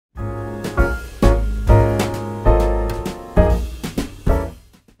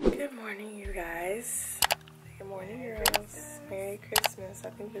guys. Good morning, girls. Merry Christmas. I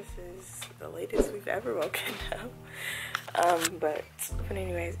think this is the latest we've ever woken up. But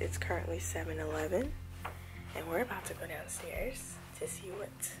anyways, it's currently 7:11 and we're about to go downstairs to see what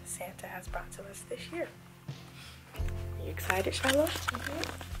Santa has brought to us this year. Are you excited, CHYLOH?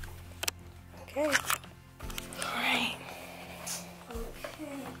 Okay. Alright.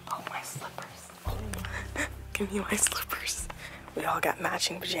 Okay. Oh, my slippers. Oh. Give me my slippers. We all got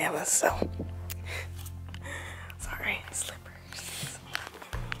matching pajamas, so. Sorry, slippers.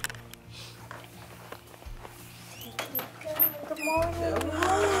 Good morning.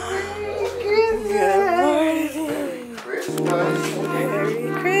 Good morning.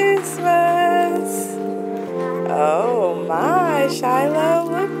 Merry Christmas. Oh my, CHYLOH,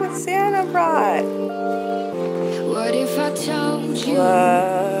 look what Santa brought. What if I told you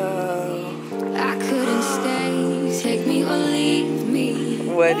I couldn't stay? Take me or leave me.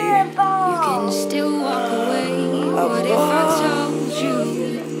 What do you can still walk away. What if I told you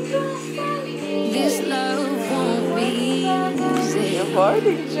this love won't be easy? Good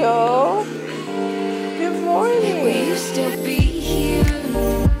morning, Joel. Good morning. Will you still be here?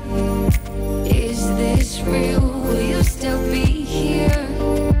 Is this real? Will you still be here?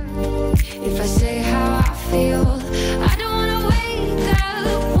 If I say how I feel, I don't wanna wake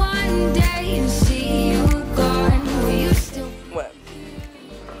up one day and see you gone. Will you still? What?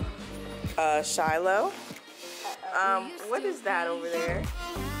 CHYLOH? What is that over there?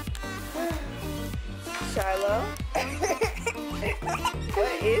 CHYLOH?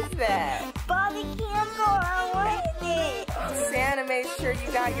 What is that? Barbie camper, I wanted it. Santa made sure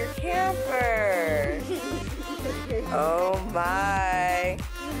you got your camper. Oh my.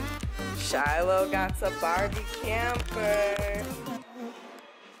 CHYLOH got a Barbie camper.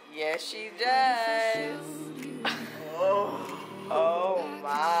 Yes, she does. Oh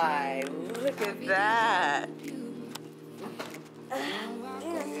my. Look at that.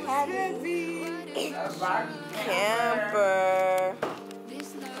 Camper.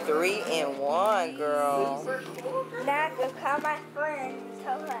 3-in-1, girl. Now I can call my friend and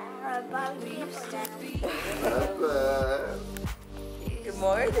tell her I have a Barbie camper. Good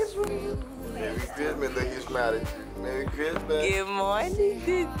morning. Merry Christmas, look, you smiled at you. Merry Christmas. Good morning,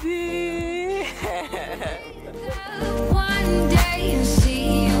 Didi. One day and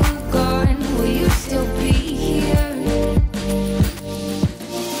see you gone. Will you still be here?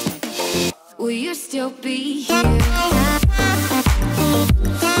 Will you still be here?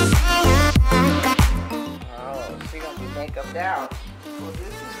 Oh, she gonna be makeup out. Well, this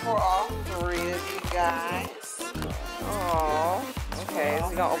is for all 3 of you guys. Oh, okay. So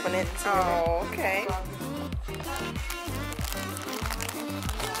you gonna open it? Oh, okay.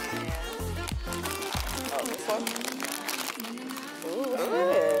 Oh, this one. Ooh, what's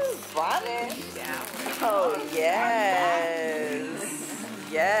this? Bonnet. Oh, yes.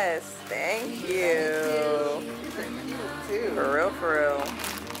 Yes, thank you. For real, for real.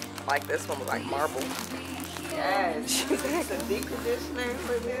 Like this one was like marble. Yes. She's a deep conditioner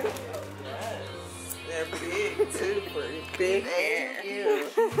for this. Yes. They're big too for big hair. Thank you.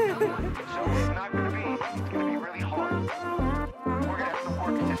 So it's not gonna be. It's gonna be really hard. We're gonna have to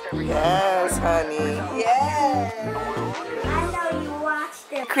work this every day. Yes, honey. Yes. I know you watched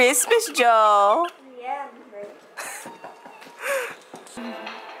it. Christmas, Joel. Yeah,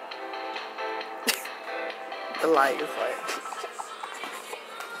 The light is like.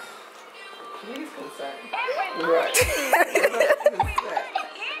 He's concerned. Right.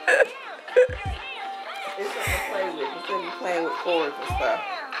 It's something to play with instead of playing with cords and stuff.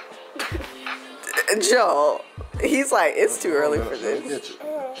 Joel, he's like, it's too early for this.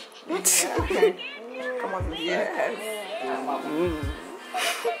 Come on, yes.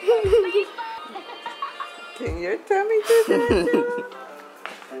 Can your tummy do that too?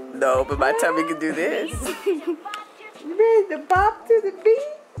 No, but my tummy can do this. You ready to bop to the beat?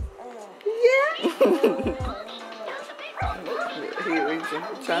 Yeah.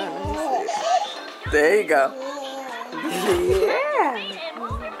 He's trying to. There you go. Yeah.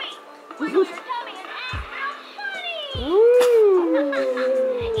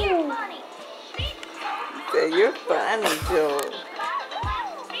 Say you're funny, Joe.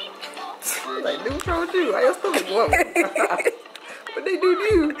 Like, what's wrong with you? Why your stomach warm? What they do to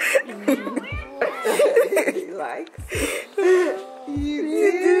you? He likes it. You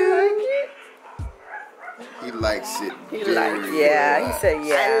do? He likes it. He likes it. Yeah, he said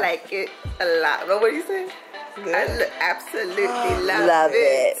yeah. I like it a lot. But what do you say? I absolutely love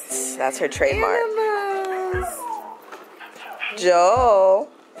it. That's her trademark. Animals. Joel,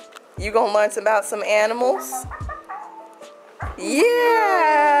 you gonna learn about some animals?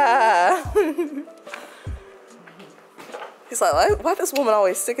 Yeah. He's like, why this woman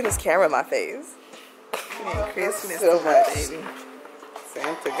always sticking this camera in my face? Merry Christmas So to my much. baby.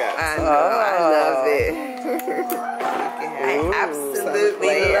 Santa got I some. know, I love it. I Ooh,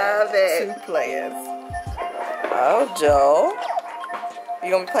 absolutely love it. 2 players. Oh, Joe. You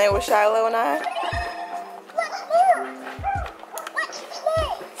gonna be playing with Shiloh and I?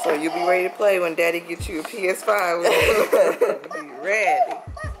 So you'll be ready to play when Daddy gets you a PS5. You'll be ready.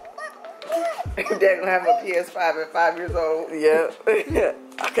 Daddy gonna have a PS5 at 5 years old. Yeah.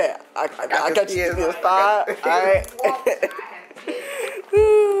 Okay, I got you to PS5. Alright.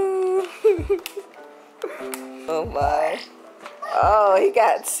 Oh my. Oh, he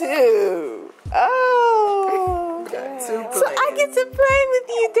got 2. Oh. Got 2 So I get to play with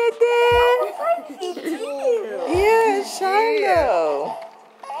you, Dad. Yeah, Shiloh.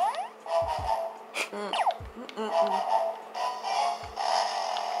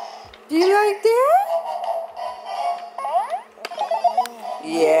 Do you like that?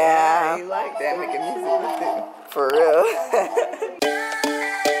 Yeah. You like that, making music with it. For real.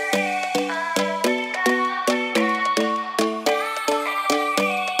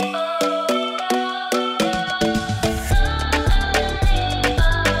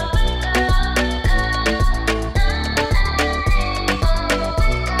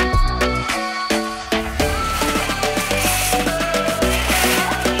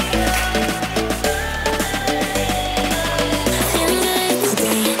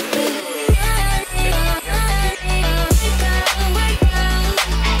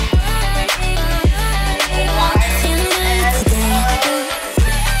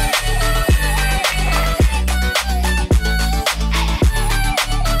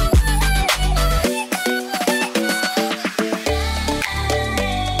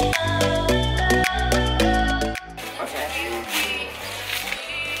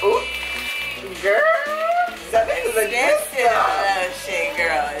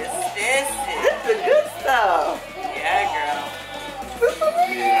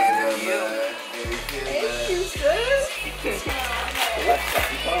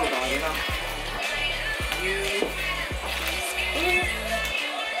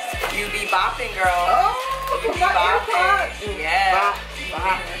 You be bopping, girl. Oh, you be bopping. Yeah. Bop,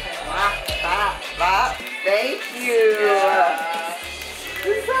 bop, bop, bop, bop. Thank you. Yeah.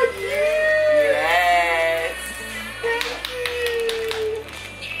 You're so cute. Yes. Thank you.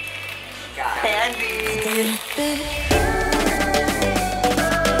 Got candy.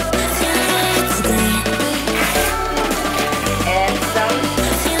 And some.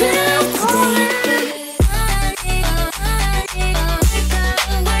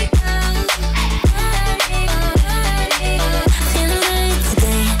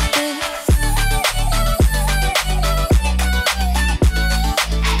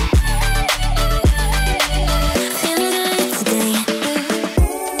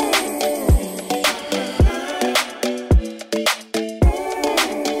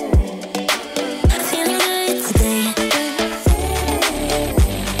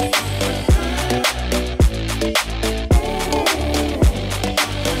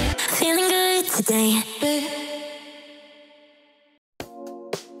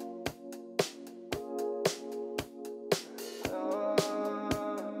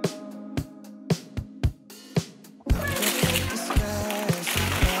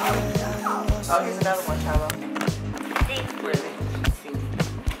 Oh, here's another one, Shiloh. Really?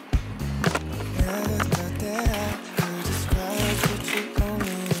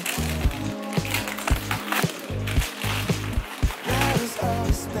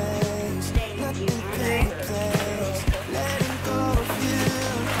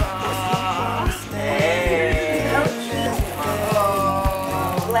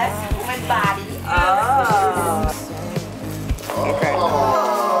 Bless woman body. Oh. Okay.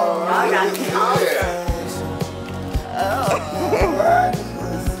 I got you.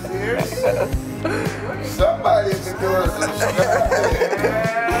 Somebody's been doing some stuff.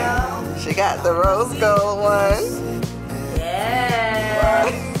 She got the rose gold one. Yeah.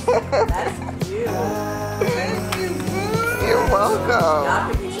 That's cute. Thank you. You're welcome.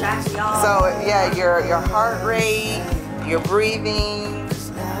 Y'all can be tracking y'all. So yeah, your heart rate, your breathing,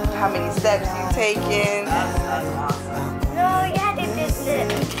 how many steps you taking. That's awesome. No, you had to do this.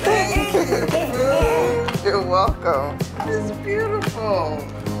 Thank you. You're welcome. It's beautiful.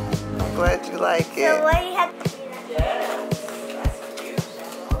 I'm glad you like So it. what you have to do?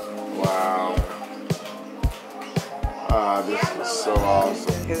 Wow. Ah, this is so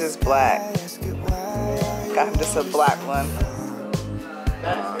awesome. Because it's black. Got him just a black one.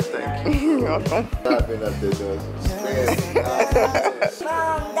 Thank you. You're welcome. I've been up there doing some spin.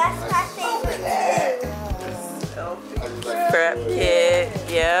 Mom, that's my favorite too. I just like prep kit.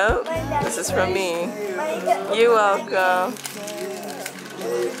 Yep. This is from me. You're welcome.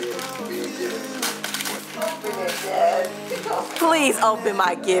 Please open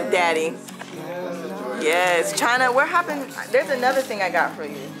my gift, Daddy. Yes, China, what happened? There's another thing I got for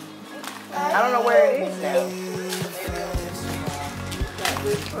you. I don't know where it is now.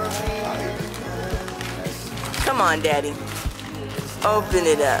 Come on, Daddy. Open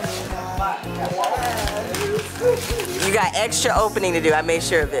it up. You got extra opening to do. I made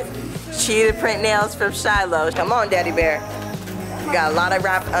sure of it. Cheetah print nails from CHYLOH. Come on, Daddy Bear. You got a lot of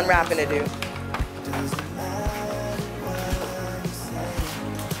unwrapping to do.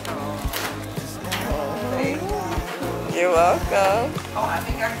 You're welcome. Oh, I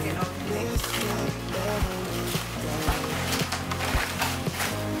think I can get opening.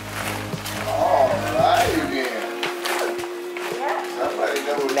 Alright again. Somebody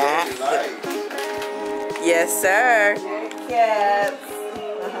know what Matt. they like. Yes, sir. Yes.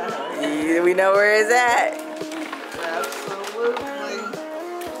 We know where it's at. Absolutely.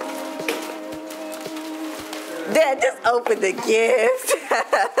 Dad, just open the gift.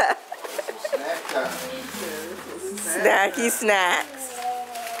 Snack time. Snacky snacks.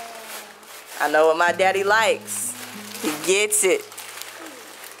 I know what my daddy likes. He gets it.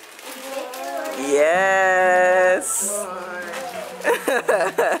 Yes. Not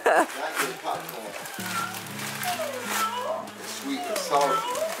just popcorn. It's sweet and salty.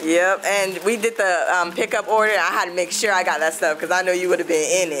 Yep, and we did the pickup order. I had to make sure I got that stuff because I know you would have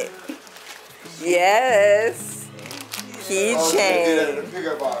been in it. Yes. They did Keychain. that in the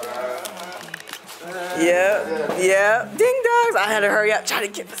pickup order, Yep. Yep. Ding dongs. I had to hurry up. Try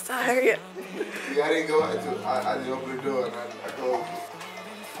to get this out. Hurry up. Yeah, I didn't go into it. I just opened the door and I closed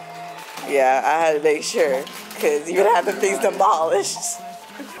it. Yeah, I had to make sure because you're gonna have the things demolished.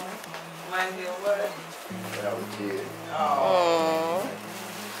 Reminds me of what? When I was a kid. Oh.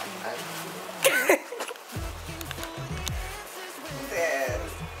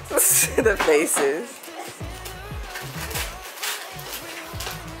 The faces.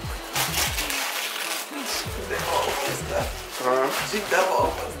 Huh? She double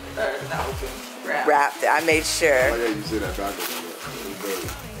opened her. That was wrapped. Wrapped it. I made Oh sure. yeah, you see that backwards on it.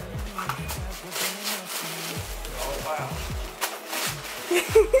 Oh, wow.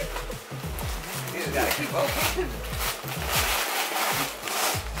 You just gotta keep opening.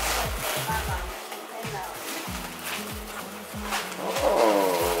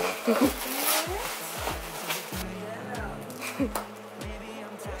 Oh.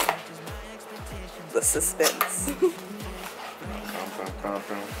 The suspense.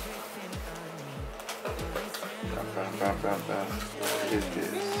 What is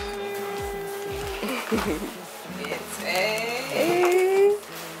this? It's a Hey.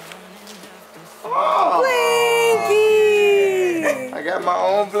 Oh, Blankie. I got my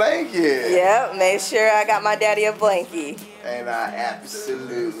own blanket. Yep, make sure I got my daddy a blankie. And I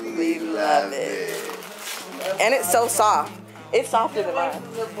absolutely love it. And it's so soft. It's softer than mine.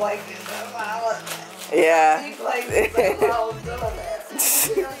 the blanket. Yeah. Like, I was doing that.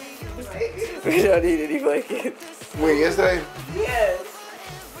 We don't need any blankets. When yesterday? Yes.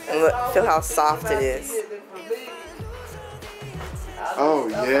 And look, feel how soft it is. Oh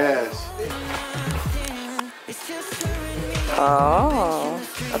yes. Oh,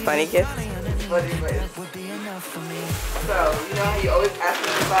 a funny gift. But anyways. So, you know how you always ask me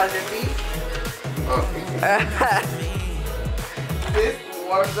to massage your feet? Oh. This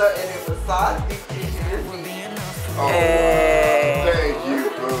warms up and it massages these feet. Oh, Hey. thank you,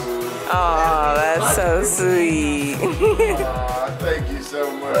 boo. Oh, that's so sweet. Aw, thank you so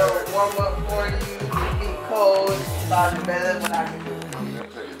much. So warm up for you, your feet cold, massage it better than what I can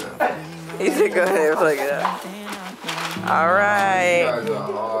do. He said, go ahead and plug it up. All You right. guys are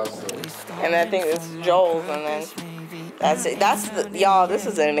awesome. And I think it's Joel's, and then that's it. That's the, y'all, this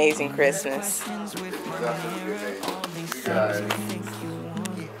is an amazing Christmas. It's definitely amazing. You guys.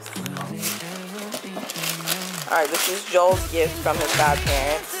 All right, this is Joel's gift from his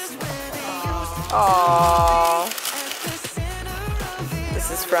godparents. Aww. This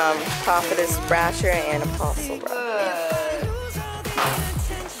is from Prophetess Bratcher and Apostle Bratcher.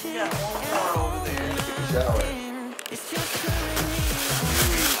 You got one more over there. Shower.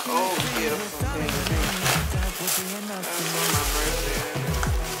 Oh, beautiful thing. That's for my birthday.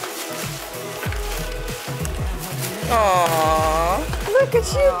 Aww. Look what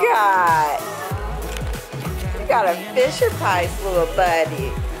you got. You got a Fisher Price little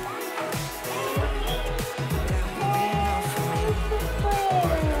buddy.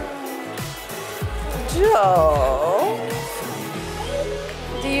 Joe,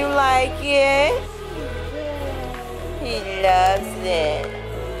 do you like it? He loves it.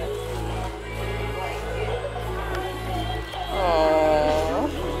 Aww.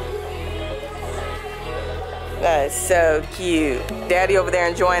 That is so cute. Daddy over there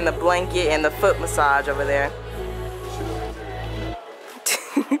enjoying the blanket and the foot massage over there.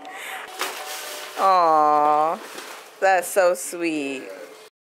 Aww. That's so sweet.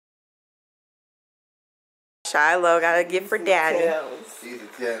 Shiloh got a gift for Daddy. She used to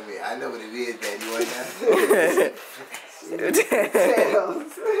tell me, I know what it is, Daddy. What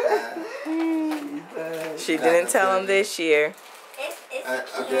now? She didn't tell him this year.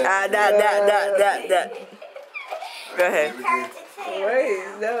 Okay. Go ahead. Wait,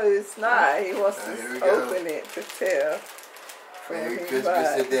 no, it's not. He wants Here we to go. open it to tell. Merry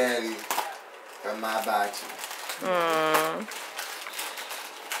Christmas to Daddy from my box.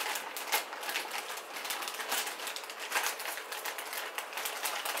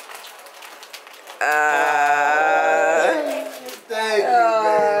 Thank you,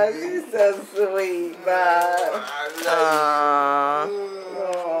 Oh, baby. she's so sweet, Bob. Aww.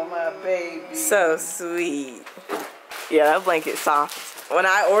 Oh, my baby. So sweet. Yeah, that blanket's soft. When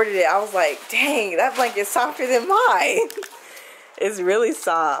I ordered it, I was like, dang, that blanket's softer than mine. It's really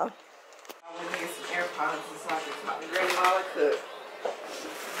soft. I'm gonna get some AirPods and so I can talk to Granny while I cook.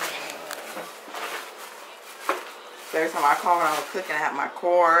 Every time I call when I was cooking, I had my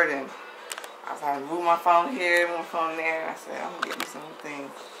cord and I was like, move my phone here, move my phone there. I said, I'm gonna get me some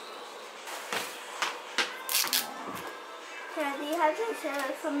things. Daddy, you have to show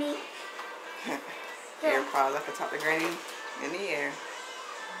it for me. AirPods, I can talk to Granny in the air.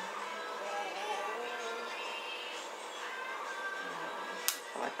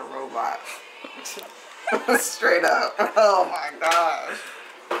 Like a robot. Straight up. Oh my gosh.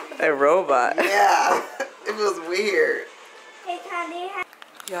 A robot. Yeah. It was weird. Hey, Daddy,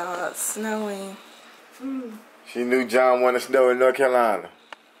 Y'all, it's snowing. She knew John wanted snow in North Carolina.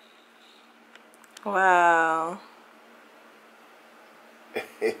 Wow.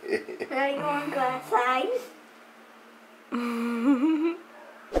 are you want to go outside?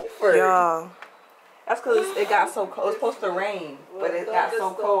 Y'all, That's because it got so cold. It was supposed to rain, but it got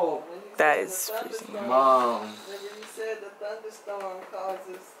so cold. that is freezing. Mom. You said the thunderstorm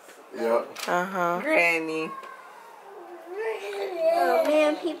causes. Yep. Uh-huh. Granny. Oh,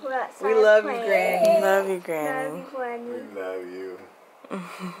 man, people outside. We love you, playing. Granny. Love you, Love Granny. you, Granny. We love you.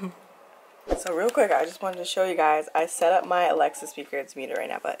 So real quick, I just wanted to show you guys. I set up my Alexa speaker. It's muted right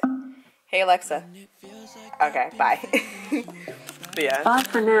now, but hey Alexa. Okay, bye. But yeah. Bye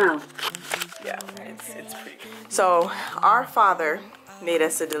for now. Yeah, it's pretty good. So our father made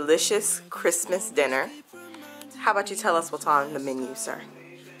us a delicious Christmas dinner. How about you tell us what's on the menu, sir?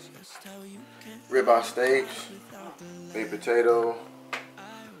 Ribeye steaks, baked potato,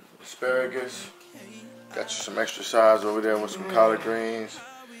 asparagus. Got you some extra sides over there with some collard greens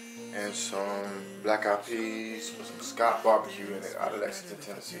and some black eyed peas with some Scott barbecue in it out of Lexington,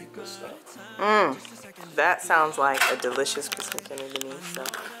 Tennessee. Good stuff. That sounds like a delicious Christmas dinner to me. So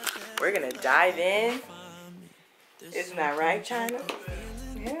we're gonna dive in. Isn't that right, China?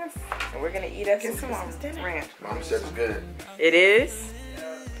 Yes. And we're gonna eat us some Christmas dinner. Ranch. Mama said it's good. It is?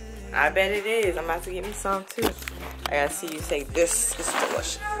 I bet it is. I'm about to get me some too. I gotta see you say this is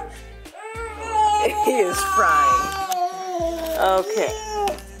delicious. He is frying. Okay.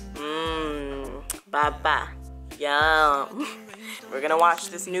 Bye-bye. Yum. We're gonna watch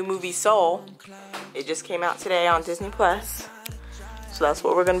this new movie, Soul. It just came out today on Disney Plus. So that's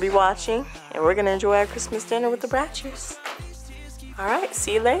what we're gonna be watching. And we're gonna enjoy our Christmas dinner with the Bratcher'S. Alright,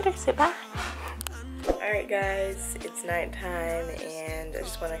 see you later. Say bye. Alright guys, it's nighttime and I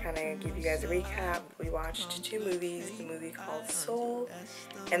just want to kind of give you guys a recap. We watched two movies, the movie called Soul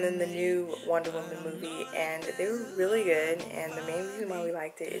and then the new Wonder Woman movie, and they were really good, and the main reason why we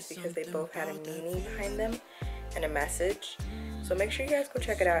liked it is because they both had a meaning behind them and a message. So make sure you guys go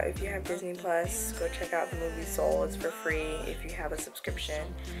check it out. If you have Disney Plus, go check out the movie Soul. It's for free if you have a subscription,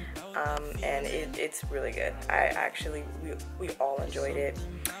 and it's really good. We all enjoyed it,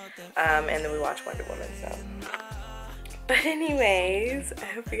 and then we watched Wonder Woman. So, but anyways, I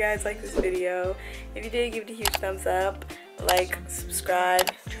hope you guys like this video. If you did, give it a huge thumbs up, like,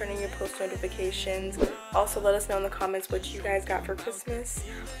 subscribe, turn on your post notifications. Also, let us know in the comments what you guys got for Christmas,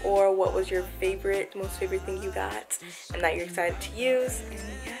 or what was your most favorite thing you got and that you're excited to use. And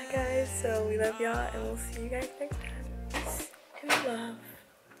yeah, guys, so we love y'all, and we'll see you guys next time. And love.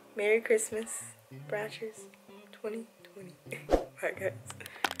 Merry Christmas, Bratcher'S 2020. Bye, guys.